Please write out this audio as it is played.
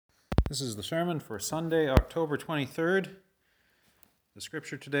This is the sermon for Sunday, October 23rd. The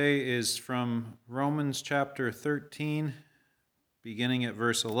scripture today is from Romans chapter 13, beginning at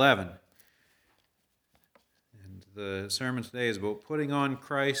verse 11. And the sermon today is about putting on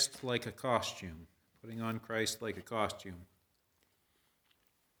Christ like a costume. Putting on Christ like a costume.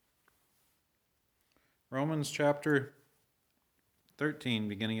 Romans chapter 13,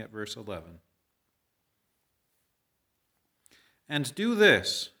 beginning at verse 11. And do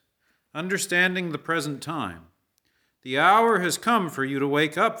this, understanding the present time. The hour has come for you to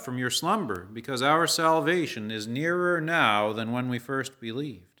wake up from your slumber, because our salvation is nearer now than when we first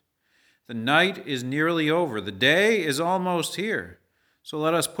believed. The night is nearly over, the day is almost here. So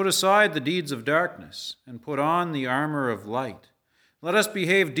let us put aside the deeds of darkness and put on the armor of light. Let us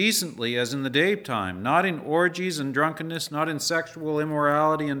behave decently as in the daytime, not in orgies and drunkenness, not in sexual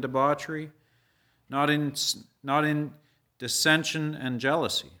immorality and debauchery, not in dissension and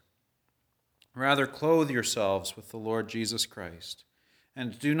jealousy. Rather, clothe yourselves with the Lord Jesus Christ,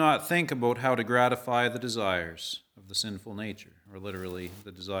 and do not think about how to gratify the desires of the sinful nature, or literally,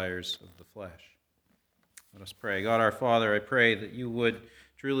 the desires of the flesh. Let us pray. God our Father, I pray that you would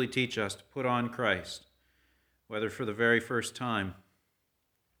truly teach us to put on Christ, whether for the very first time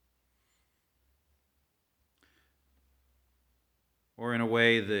or in a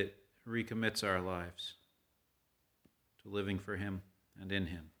way that recommits our lives to living for him and in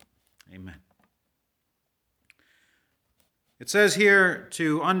him. Amen. It says here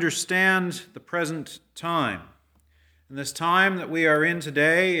to understand the present time. And this time that we are in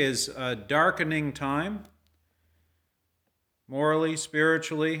today is a darkening time. Morally,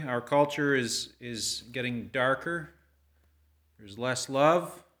 spiritually, our culture is getting darker. There's less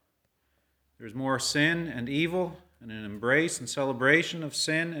love. There's more sin and evil, and an embrace and celebration of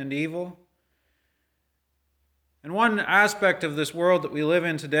sin and evil. And one aspect of this world that we live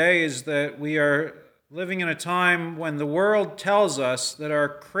in today is that we are living in a time when the world tells us that our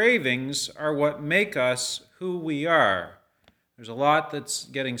cravings are what make us who we are. There's a lot that's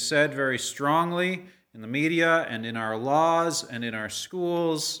getting said very strongly in the media and in our laws and in our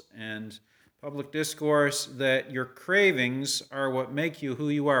schools and public discourse that your cravings are what make you who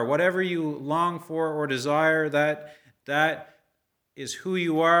you are. Whatever you long for or desire, that is who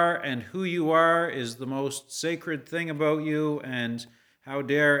you are, and who you are is the most sacred thing about you, and how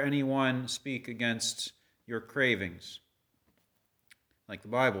dare anyone speak against your cravings, like the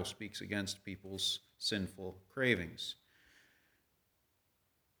Bible speaks against people's sinful cravings.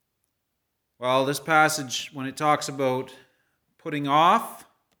 Well, this passage, when it talks about putting off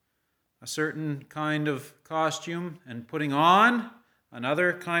a certain kind of costume and putting on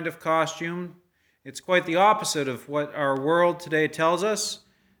another kind of costume, it's quite the opposite of what our world today tells us.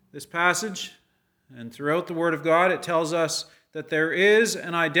 This passage, and throughout the Word of God, it tells us that there is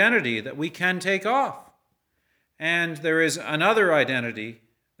an identity that we can take off, and there is another identity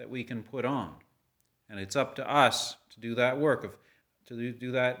that we can put on. And it's up to us to do that work, to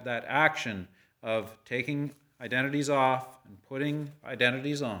do that action of taking identities off and putting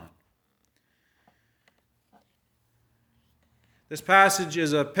identities on. This passage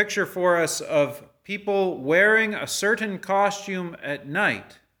is a picture for us of people wearing a certain costume at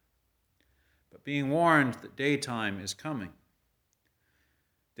night, but being warned that daytime is coming.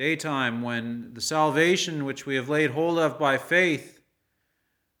 Daytime, when the salvation which we have laid hold of by faith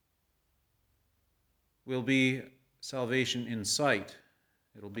will be salvation in sight.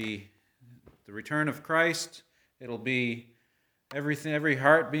 It'll be the return of Christ. It'll be everything, every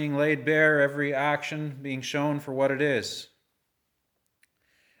heart being laid bare, every action being shown for what it is.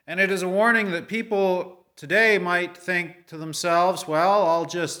 And it is a warning that people today might think to themselves, well, I'll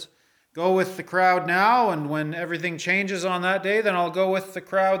just go with the crowd now, and when everything changes on that day, then I'll go with the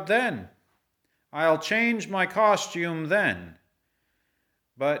crowd then. I'll change my costume then.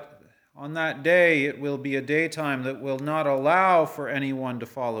 But on that day, it will be a daytime that will not allow for anyone to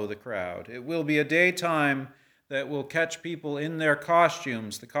follow the crowd. It will be a daytime that will catch people in their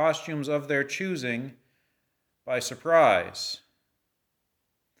costumes, the costumes of their choosing, by surprise.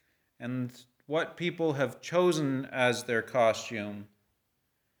 And what people have chosen as their costume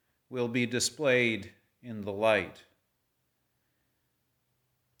will be displayed in the light.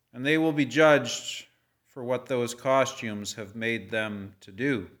 And they will be judged for what those costumes have made them to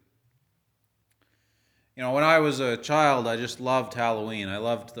do. You know, when I was a child, I just loved Halloween. I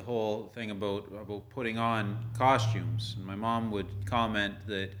loved the whole thing about putting on costumes. And my mom would comment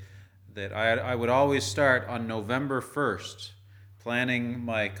that I would always start on November 1st planning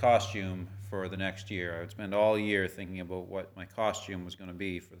my costume for the next year. I would spend all year thinking about what my costume was going to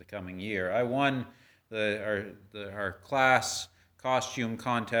be for the coming year. I won our class costume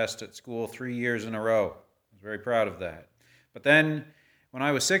contest at school 3 years in a row. I was very proud of that. But then, when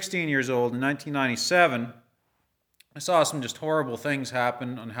I was 16 years old in 1997, I saw some just horrible things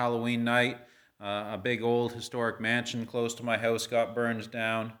happen on Halloween night. A big old historic mansion close to my house got burned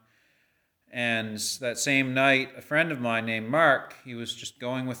down. And that same night, a friend of mine named Mark, he was just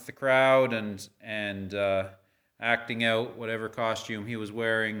going with the crowd and acting out whatever costume he was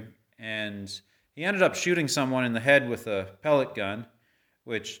wearing. And he ended up shooting someone in the head with a pellet gun,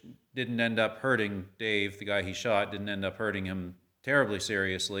 which didn't end up hurting Dave, the guy he shot, didn't end up hurting him terribly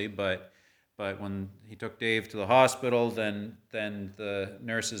seriously, but when he took Dave to the hospital, then the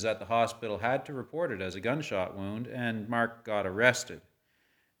nurses at the hospital had to report it as a gunshot wound, and Mark got arrested.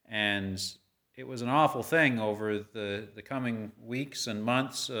 And it was an awful thing over the coming weeks and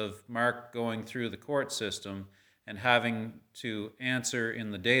months of Mark going through the court system and having to answer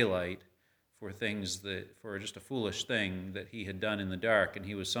in the daylight for just a foolish thing that he had done in the dark, and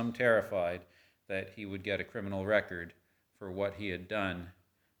he was terrified that he would get a criminal record for what he had done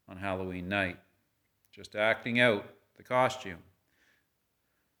on Halloween night, just acting out the costume.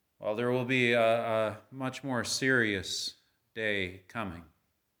 Well, there will be a much more serious day coming.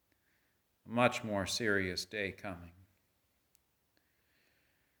 A much more serious day coming.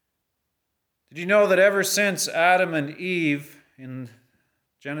 Did you know that ever since Adam and Eve in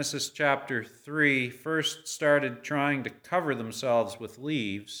Genesis chapter 3 first started trying to cover themselves with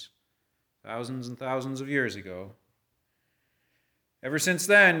leaves thousands and thousands of years ago, ever since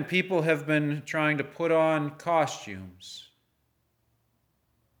then, people have been trying to put on costumes.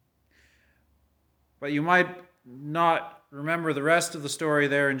 But you might not remember the rest of the story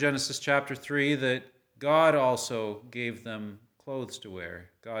there in Genesis chapter 3, that God also gave them clothes to wear.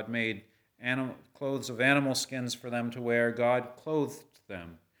 God made clothes of animal skins for them to wear. God clothed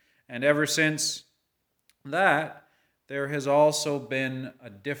them. And ever since that, there has also been a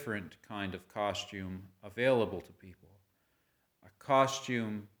different kind of costume available to people. A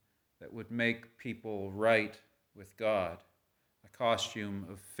costume that would make people right with God. A costume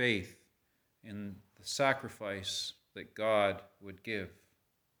of faith in the sacrifice that God would give.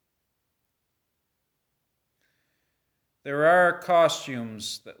 There are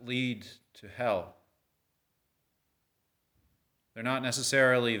costumes that lead to hell. They're not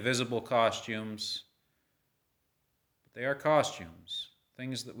necessarily visible costumes, but they are costumes,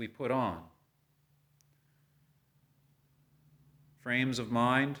 things that we put on. Frames of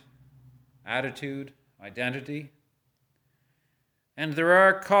mind, attitude, identity. And there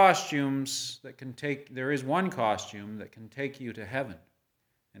are costumes that there is one costume that can take you to heaven.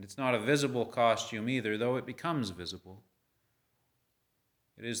 And it's not a visible costume either, though it becomes visible.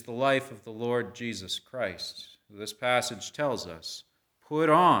 It is the life of the Lord Jesus Christ. This passage tells us, put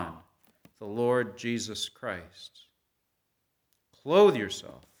on the Lord Jesus Christ. Clothe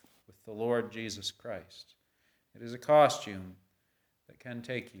yourself with the Lord Jesus Christ. It is a costume that can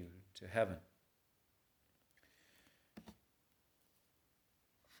take you to heaven.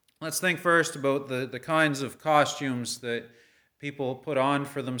 Let's think first about the kinds of costumes that people put on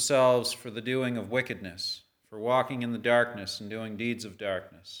for themselves for the doing of wickedness, for walking in the darkness and doing deeds of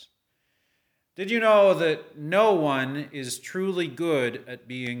darkness. Did you know that no one is truly good at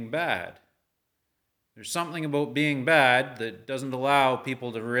being bad? There's something about being bad that doesn't allow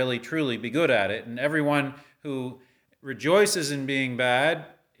people to really truly be good at it, and everyone who rejoices in being bad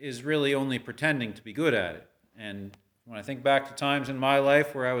is really only pretending to be good at it. And when I think back to times in my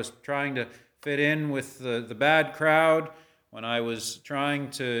life where I was trying to fit in with the bad crowd, when I was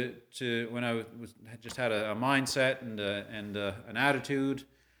trying when I just had a mindset and an attitude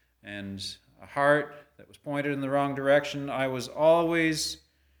and a heart that was pointed in the wrong direction, I was always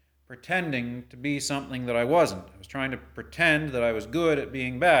pretending to be something that I wasn't. I was trying to pretend that I was good at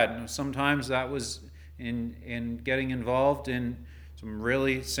being bad, and sometimes that was in getting involved in some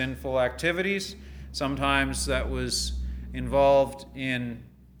really sinful activities. Sometimes that was involved in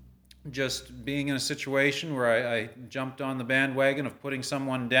just being in a situation where I jumped on the bandwagon of putting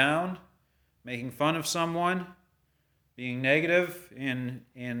someone down, making fun of someone, being negative in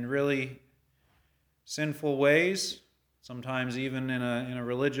really sinful ways, sometimes even in a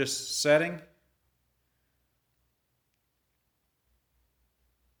religious setting.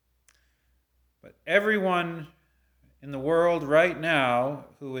 But everyone in the world right now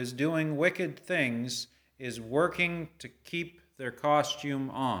who is doing wicked things is working to keep their costume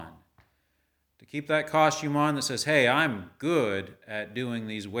on. To keep that costume on that says, hey, I'm good at doing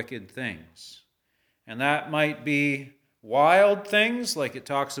these wicked things. And that might be wild things, like it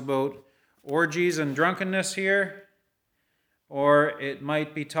talks about orgies and drunkenness here, or it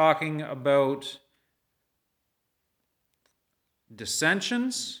might be talking about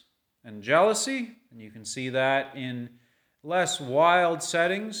dissensions and jealousy, and you can see that in less wild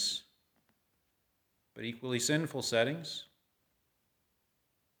settings, but equally sinful settings.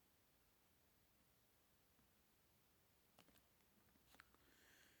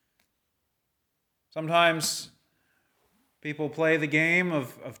 Sometimes people play the game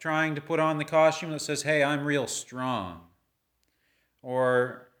of trying to put on the costume that says, hey, I'm real strong.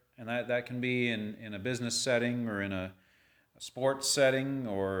 And that can be in a business setting or in a sports setting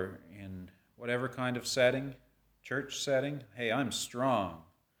or in whatever kind of setting, church setting. Hey, I'm strong.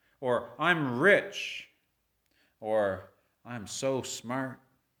 Or I'm rich. Or I'm so smart.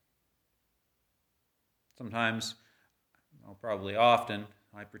 Sometimes, probably often,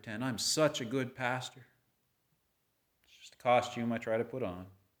 I pretend I'm such a good pastor. It's just a costume I try to put on.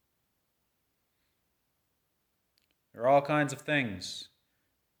 There are all kinds of things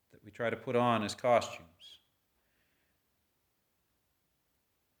that we try to put on as costumes.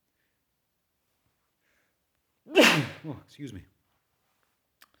 Oh, excuse me.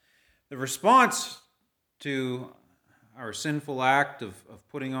 The response to our sinful act of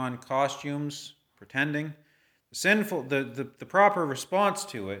putting on costumes, pretending, the proper response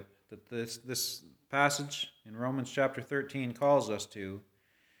to it that this passage in Romans chapter 13 calls us to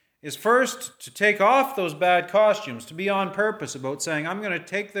is first to take off those bad costumes, to be on purpose about saying, I'm going to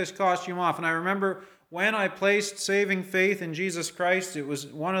take this costume off. And I remember when I placed saving faith in Jesus Christ, it was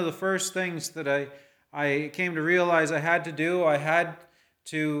one of the first things that I came to realize I had to do. I had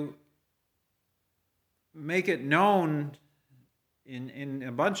to make it known in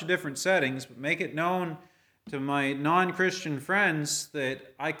a bunch of different settings, but make it known to my non-Christian friends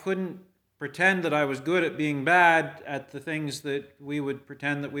that I couldn't pretend that I was good at being bad at the things that we would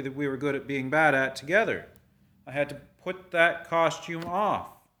pretend that we were good at being bad at together. I had to put that costume off.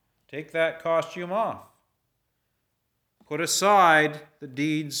 Take that costume off. Put aside the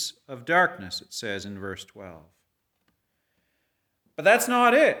deeds of darkness, it says in verse 12. But that's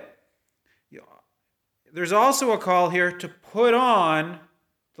not it. There's also a call here to put on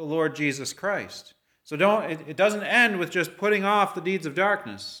the Lord Jesus Christ. So it doesn't end with just putting off the deeds of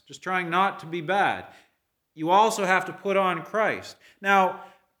darkness, just trying not to be bad. You also have to put on Christ. Now,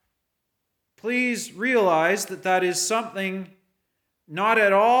 please realize that is something not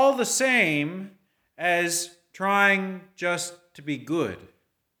at all the same as trying just to be good.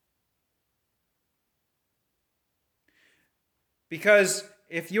 Because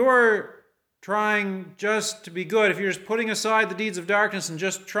if you're trying just to be good, if you're just putting aside the deeds of darkness and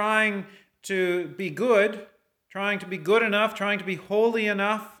just trying to be good, trying to be good enough, trying to be holy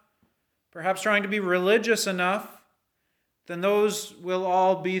enough, perhaps trying to be religious enough, then those will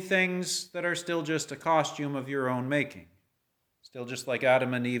all be things that are still just a costume of your own making. Still just like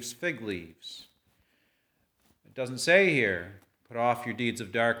Adam and Eve's fig leaves. It doesn't say here, put off your deeds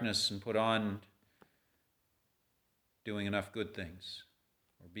of darkness and put on doing enough good things,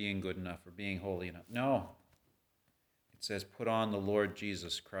 or being good enough, or being holy enough. No. It says, put on the Lord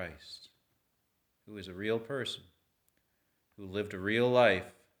Jesus Christ, who is a real person, who lived a real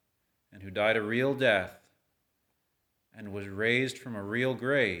life, and who died a real death, and was raised from a real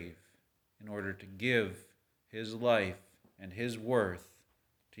grave in order to give his life and his worth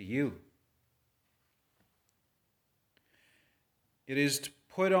to you. It is to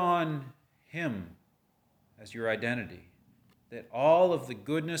put on him as your identity, that all of the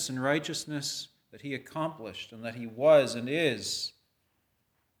goodness and righteousness that he accomplished and that he was and is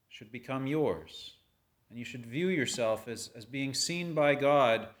should become yours. And you should view yourself as being seen by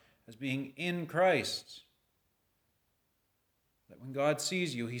God, as being in Christ. That when God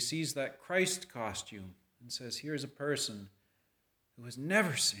sees you, he sees that Christ costume and says, here's a person who has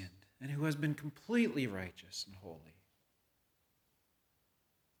never sinned and who has been completely righteous and holy.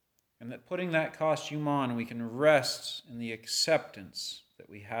 And that putting that costume on, we can rest in the acceptance that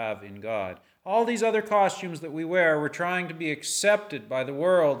we have in God. All these other costumes that we wear, we're trying to be accepted by the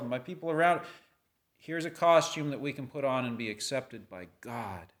world and by people around. Here's a costume that we can put on and be accepted by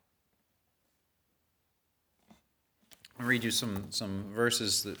God. I'll read you some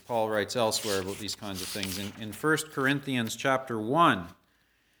verses that Paul writes elsewhere about these kinds of things. In 1 Corinthians chapter 1,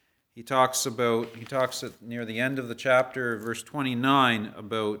 he talks at near the end of the chapter, verse 29,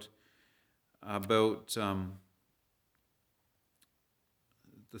 about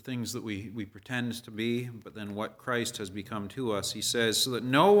the things that we pretend to be, but then what Christ has become to us. He says, so that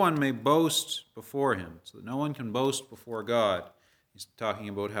no one may boast before him, so that no one can boast before God. He's talking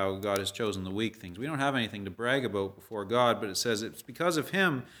about how God has chosen the weak things. We don't have anything to brag about before God, but it says it's because of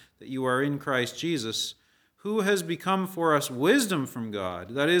him that you are in Christ Jesus, who has become for us wisdom from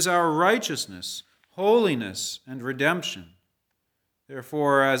God, that is our righteousness, holiness, and redemption.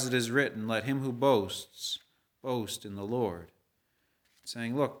 Therefore, as it is written, let him who boasts, boast in the Lord.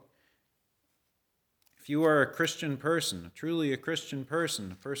 Saying, look, if you are a Christian person, truly a Christian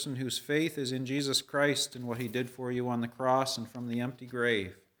person, a person whose faith is in Jesus Christ and what he did for you on the cross and from the empty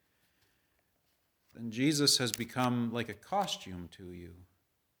grave, then Jesus has become like a costume to you,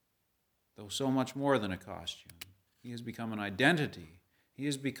 though so much more than a costume. He has become an identity. He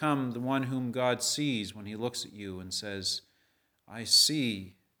has become the one whom God sees when he looks at you and says, I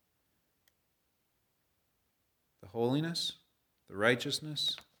see the holiness, the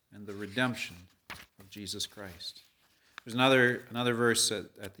righteousness, and the redemption of Jesus Christ. There's another verse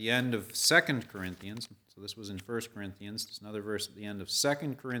at the end of 2 Corinthians. So this was in 1 Corinthians. There's another verse at the end of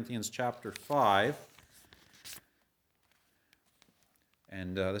 2 Corinthians chapter 5.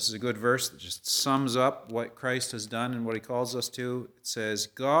 And this is a good verse that just sums up what Christ has done and what he calls us to. It says,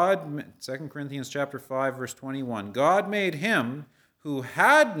 2 Corinthians chapter 5, verse 21, God made him who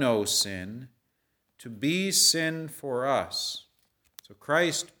had no sin to be sin for us. So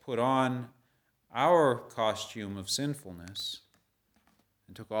Christ put on our costume of sinfulness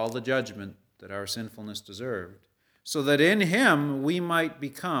and took all the judgment that our sinfulness deserved, so that in him we might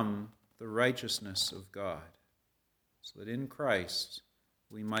become the righteousness of God. So that in Christ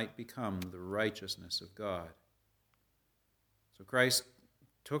we might become the righteousness of God. So Christ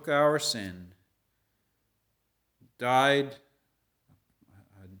took our sin, died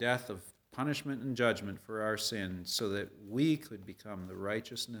a death of punishment and judgment for our sins, so that we could become the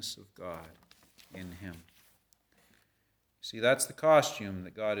righteousness of God in him. See, that's the costume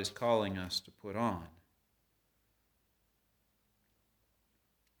that God is calling us to put on.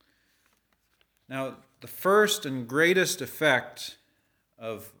 Now, the first and greatest effect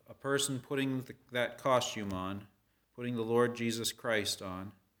of a person putting that costume on, putting the Lord Jesus Christ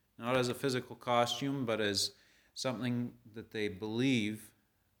on, not as a physical costume, but as something that they believe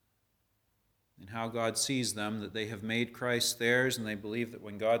in how God sees them, that they have made Christ theirs, and they believe that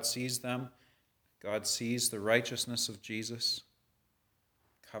when God sees them, God sees the righteousness of Jesus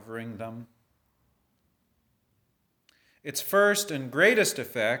covering them. Its first and greatest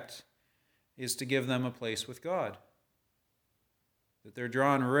effect is to give them a place with God. That they're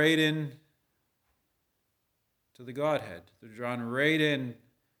drawn right in to the Godhead. They're drawn right in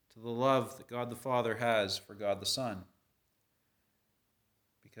to the love that God the Father has for God the Son.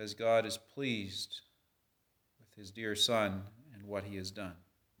 Because God is pleased with his dear Son and what he has done.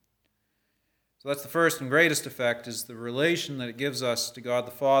 So that's the first and greatest effect, is the relation that it gives us to God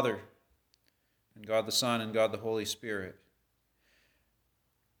the Father and God the Son and God the Holy Spirit.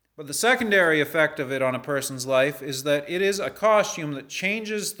 But the secondary effect of it on a person's life is that it is a costume that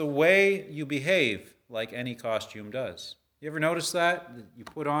changes the way you behave, like any costume does. You ever notice that? You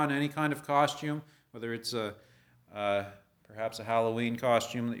put on any kind of costume, whether it's perhaps a Halloween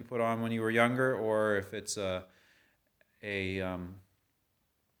costume that you put on when you were younger, or if it's a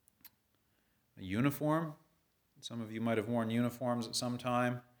uniform. Some of you might have worn uniforms at some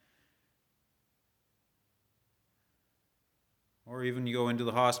time. Or even you go into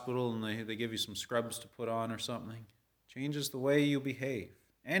the hospital and they give you some scrubs to put on or something. Changes the way you behave.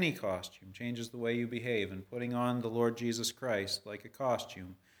 Any costume changes the way you behave, and putting on the Lord Jesus Christ like a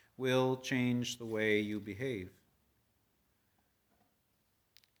costume will change the way you behave.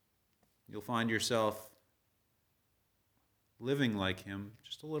 You'll find yourself living like him,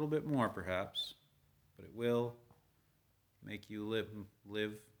 just a little bit more perhaps, but it will make you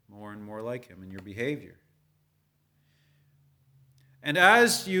live more and more like him in your behavior. And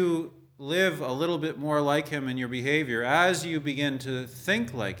as you live a little bit more like him in your behavior, as you begin to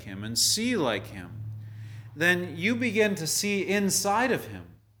think like him and see like him, then you begin to see inside of him.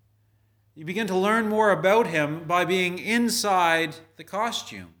 You begin to learn more about him by being inside the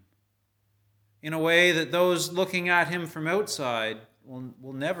costume in a way that those looking at him from outside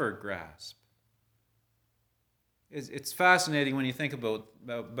will never grasp. It's fascinating when you think about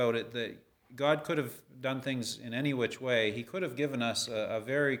it, that God could have done things in any which way. He could have given us a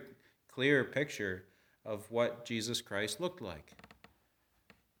very clear picture of what Jesus Christ looked like.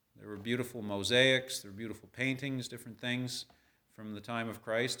 There were beautiful mosaics, there were beautiful paintings, different things from the time of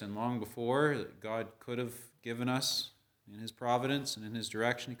Christ and long before. God could have given us, in his providence and in his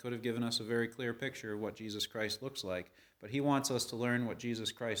direction, he could have given us a very clear picture of what Jesus Christ looks like. But he wants us to learn what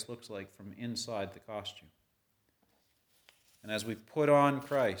Jesus Christ looks like from inside the costume. And as we put on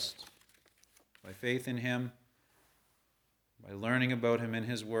Christ, by faith in him, by learning about him in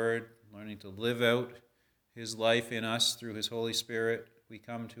his word, learning to live out his life in us through his Holy Spirit, we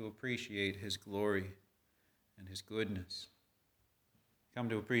come to appreciate his glory and his goodness. Come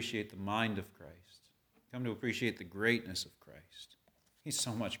to appreciate the mind of Christ. Come to appreciate the greatness of Christ. He's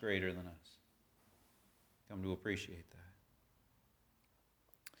so much greater than us. Come to appreciate that.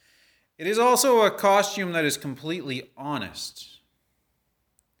 It is also a costume that is completely honest.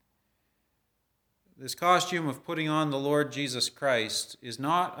 This costume of putting on the Lord Jesus Christ is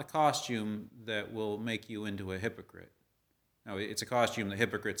not a costume that will make you into a hypocrite. Now, it's a costume that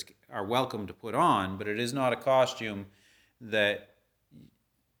hypocrites are welcome to put on, but it is not a costume that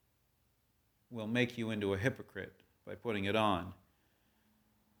will make you into a hypocrite by putting it on.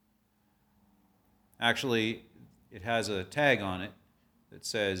 Actually, it has a tag on it that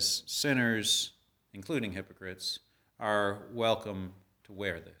says sinners, including hypocrites, are welcome to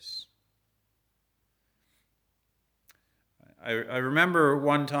wear this. I remember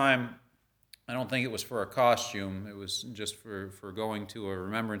one time, I don't think it was for a costume, it was just for going to a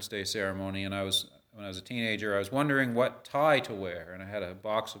Remembrance Day ceremony, and when I was a teenager, I was wondering what tie to wear, and I had a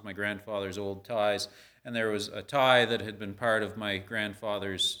box of my grandfather's old ties, and there was a tie that had been part of my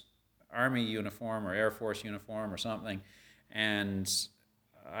grandfather's Army uniform or Air Force uniform or something, and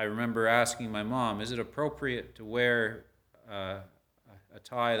I remember asking my mom, is it appropriate to wear a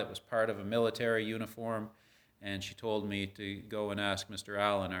tie that was part of a military uniform? And she told me to go and ask Mr.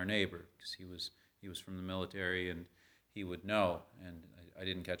 Allen, our neighbor, because he was from the military and he would know. And I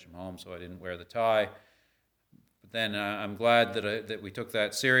didn't catch him home, so I didn't wear the tie. But then I'm glad that we took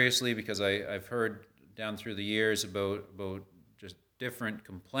that seriously, because I've heard down through the years about just different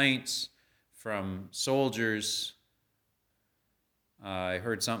complaints from soldiers. I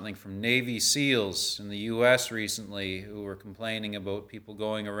heard something from Navy SEALs in the U.S. recently who were complaining about people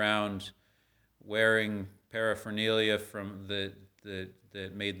going around wearing paraphernalia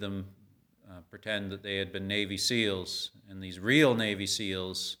that made them pretend that they had been Navy SEALs, and these real Navy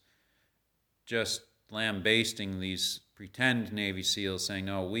SEALs just lambasting these pretend Navy SEALs, saying,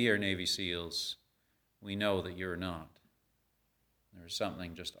 "No, we are Navy SEALs. We know that you're not." There's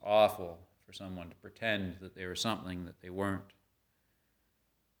something just awful for someone to pretend that they were something that they weren't.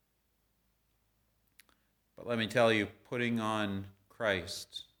 But let me tell you, putting on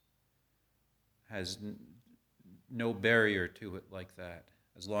Christ has no barrier to it like that,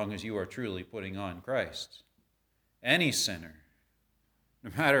 as long as you are truly putting on Christ. Any sinner,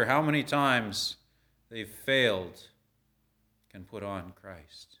 no matter how many times they've failed, can put on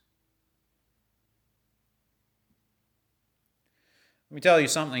Christ. Let me tell you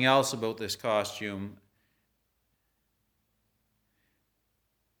something else about this costume.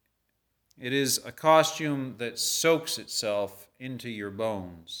 It is a costume that soaks itself into your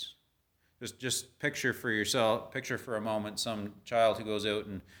bones. Just picture for a moment some child who goes out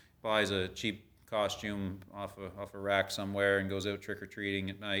and buys a cheap costume off a rack somewhere and goes out trick-or-treating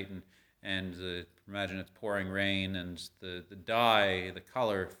at night, and imagine it's pouring rain, and the dye, the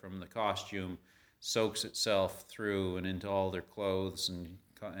color from the costume soaks itself through and into all their clothes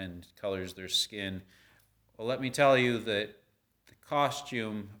and colors their skin. Well, let me tell you that the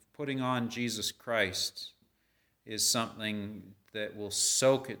costume of putting on Jesus Christ is something that will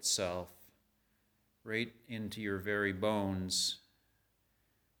soak itself right into your very bones,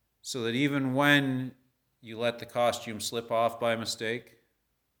 so that even when you let the costume slip off by mistake,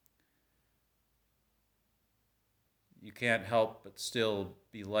 you can't help but still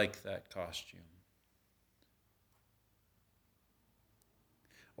be like that costume.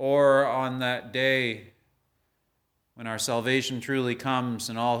 Or on that day when our salvation truly comes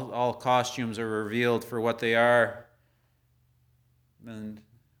and all costumes are revealed for what they are, and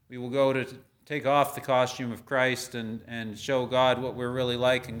we will go to take off the costume of Christ and show God what we're really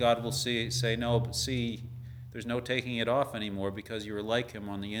like, and God will say, no, but see, there's no taking it off anymore, because you were like him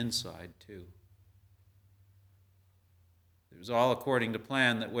on the inside too. It was all according to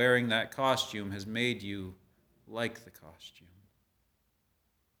plan, that wearing that costume has made you like the costume.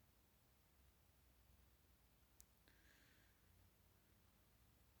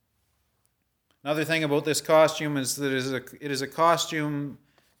 Another thing about this costume is that it is a costume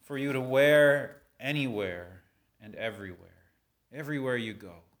for you to wear anywhere and everywhere. Everywhere you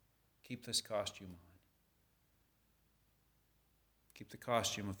go, keep this costume on. Keep the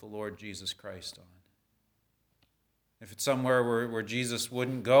costume of the Lord Jesus Christ on. If it's somewhere where Jesus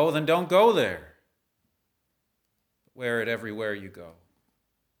wouldn't go, then don't go there. Wear it everywhere you go.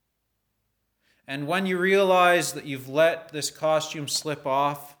 And when you realize that you've let this costume slip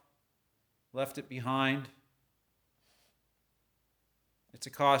off, left it behind, it's a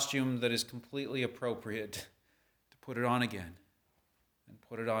costume that is completely appropriate to put it on again, and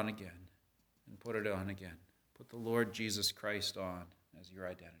put it on again, and put it on again. Put the Lord Jesus Christ on as your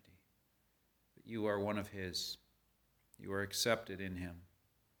identity. That you are one of his. You are accepted in him.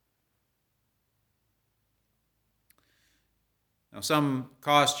 Now, some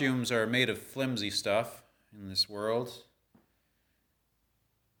costumes are made of flimsy stuff in this world.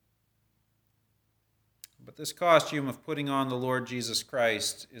 But this costume of putting on the Lord Jesus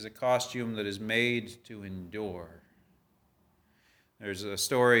Christ is a costume that is made to endure. There's a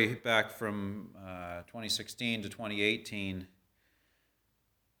story back from 2016 to 2018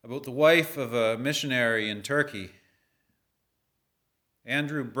 about the wife of a missionary in Turkey.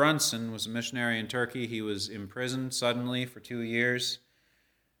 Andrew Brunson was a missionary in Turkey. He was imprisoned suddenly for 2 years.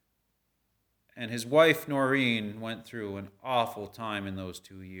 And his wife, Noreen, went through an awful time in those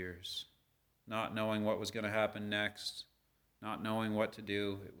 2 years, not knowing what was going to happen next, not knowing what to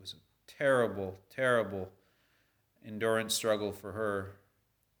do. It was a terrible, terrible endurance struggle for her.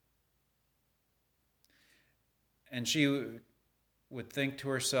 And she would think to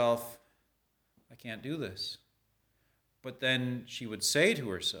herself, I can't do this. But then she would say to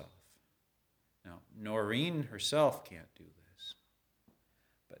herself, now, Noreen herself can't do this,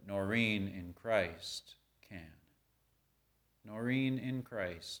 but Noreen in Christ can. Noreen in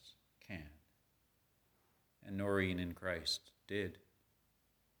Christ can. And Noreen in Christ did.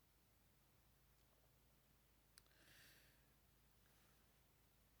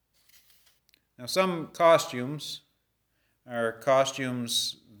 Now, some costumes are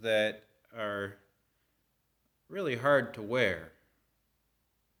costumes that are really hard to wear.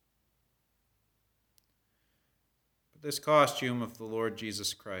 But this costume of the Lord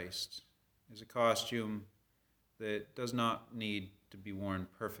Jesus Christ is a costume that does not need to be worn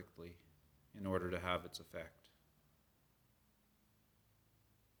perfectly in order to have its effect.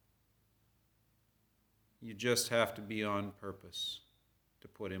 You just have to be on purpose to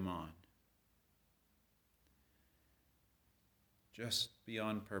put him on. Just be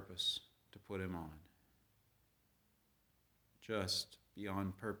on purpose to put him on. Just be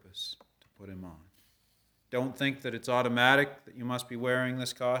on purpose to put him on. Don't think that it's automatic that you must be wearing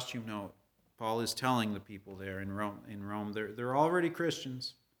this costume. No, Paul is telling the people there in Rome, they're already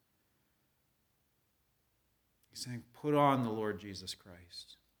Christians. He's saying, put on the Lord Jesus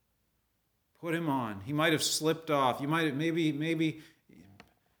Christ. Put him on. He might have slipped off. You might have, maybe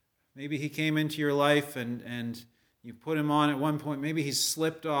he came into your life and you put him on at one point. Maybe he's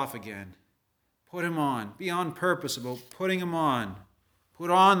slipped off again. Put him on. Be on purpose about putting him on. Put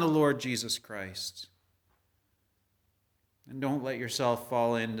on the Lord Jesus Christ. And don't let yourself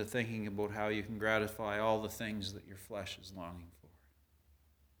fall into thinking about how you can gratify all the things that your flesh is longing for.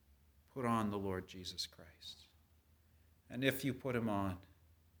 Put on the Lord Jesus Christ. And if you put him on,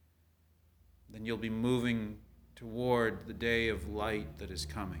 then you'll be moving toward the day of light that is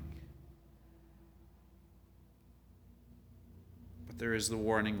coming. But there is the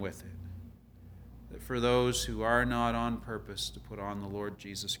warning with it, that for those who are not on purpose to put on the Lord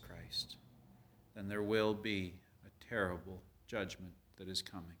Jesus Christ, then there will be a terrible judgment that is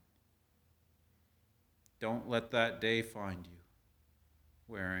coming. Don't let that day find you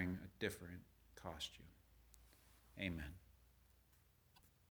wearing a different costume. Amen.